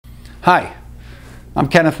Hi, I'm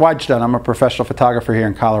Kenneth WAJDA and I'm a professional photographer here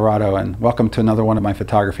in Colorado, and welcome to another one of my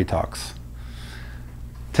photography talks.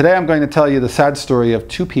 Today I'm going to tell you the sad story of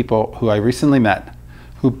two people who I recently met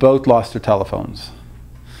who both lost their telephones.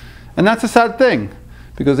 And that's a sad thing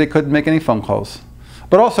because they couldn't make any phone calls,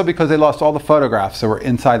 but also because they lost all the photographs that were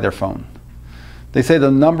inside their phone. They say the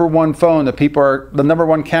number one camera people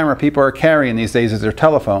are carrying these days is their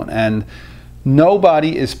telephone, and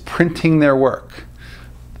nobody is printing their work.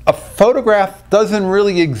 A photograph doesn't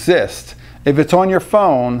really exist if it's on your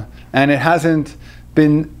phone and it hasn't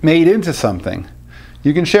been made into something.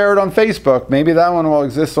 You can share it on Facebook, maybe that one will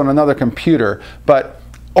exist on another computer, but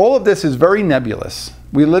all of this is very nebulous.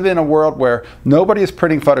 We live in a world where nobody is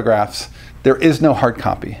printing photographs, there is no hard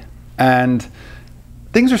copy, and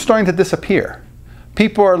things are starting to disappear.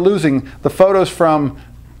 People are losing the photos from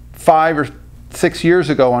 5 or 6 years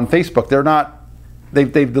ago on Facebook.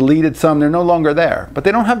 They've deleted some, they're no longer there. But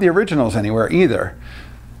they don't have the originals anywhere either.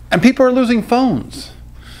 And people are losing phones.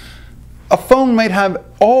 A phone might have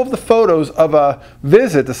all of the photos of a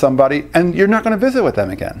visit to somebody and you're not going to visit with them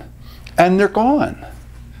again. And they're gone.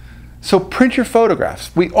 So print your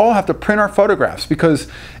photographs. We all have to print our photographs because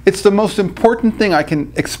it's the most important thing I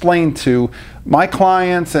can explain to my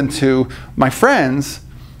clients and to my friends.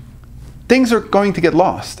 Things are going to get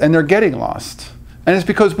lost, and they're getting lost. And it's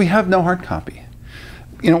because we have no hard copy.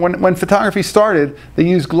 You know, when photography started, they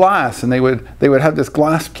used glass, and they would have this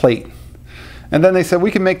glass plate. And then they said,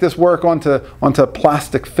 we can make this work onto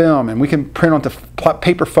plastic film, and we can print onto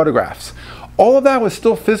paper photographs. All of that was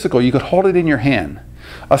still physical. You could hold it in your hand.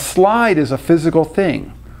 A slide is a physical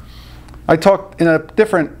thing. I talked in a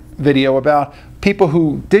different video about people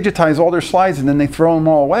who digitize all their slides and then they throw them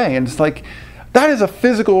all away. And it's like, that is a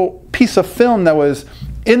physical piece of film that was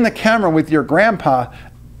in the camera with your grandpa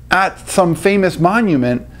at some famous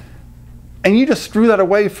monument, and you just threw that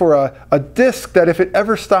away for a disc that if it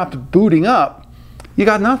ever stopped booting up, you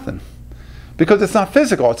got nothing. Because it's not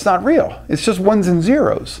physical, it's not real. It's just ones and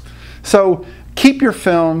zeros. So keep your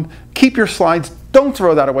film, keep your slides, don't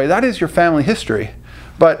throw that away. That is your family history.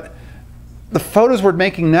 But the photos we're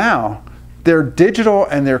making now, they're digital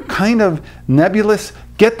and they're kind of nebulous.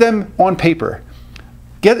 Get them on paper.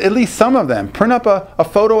 Get at least some of them. Print up a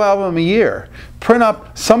photo album a year. Print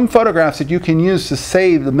up some photographs that you can use to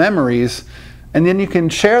save the memories, and then you can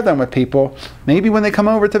share them with people, maybe when they come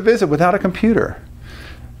over to visit without a computer.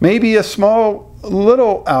 Maybe a small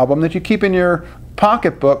little album that you keep in your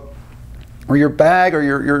pocketbook or your bag or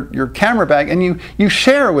your camera bag, and you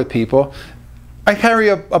share it with people. I carry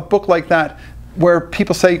a book like that where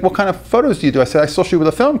people say, what kind of photos do you do? I said, I still shoot with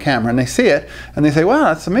a film camera, and they see it, and they say, wow,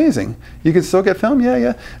 that's amazing. You can still get film? Yeah,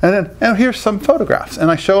 yeah. And then, oh, here's some photographs. And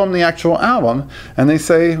I show them the actual album, and they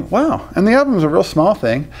say, wow. And the album's a real small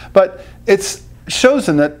thing, but it shows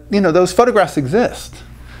them that, you know, those photographs exist.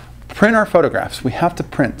 Print our photographs. We have to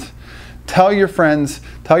print. Tell your friends,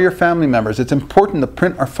 tell your family members, it's important to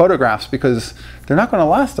print our photographs because they're not going to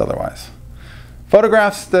last otherwise.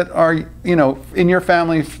 Photographs that are, you know, in your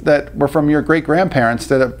family that were from your great-grandparents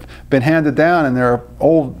that have been handed down and they're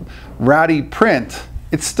old ratty print,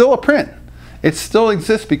 it's still a print. It still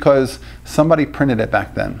exists because somebody printed it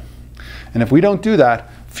back then. And if we don't do that,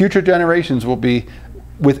 future generations will be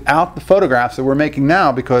without the photographs that we're making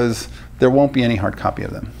now because there won't be any hard copy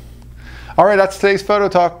of them. All right, that's today's photo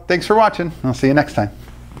talk. Thanks for watching. I'll see you next time.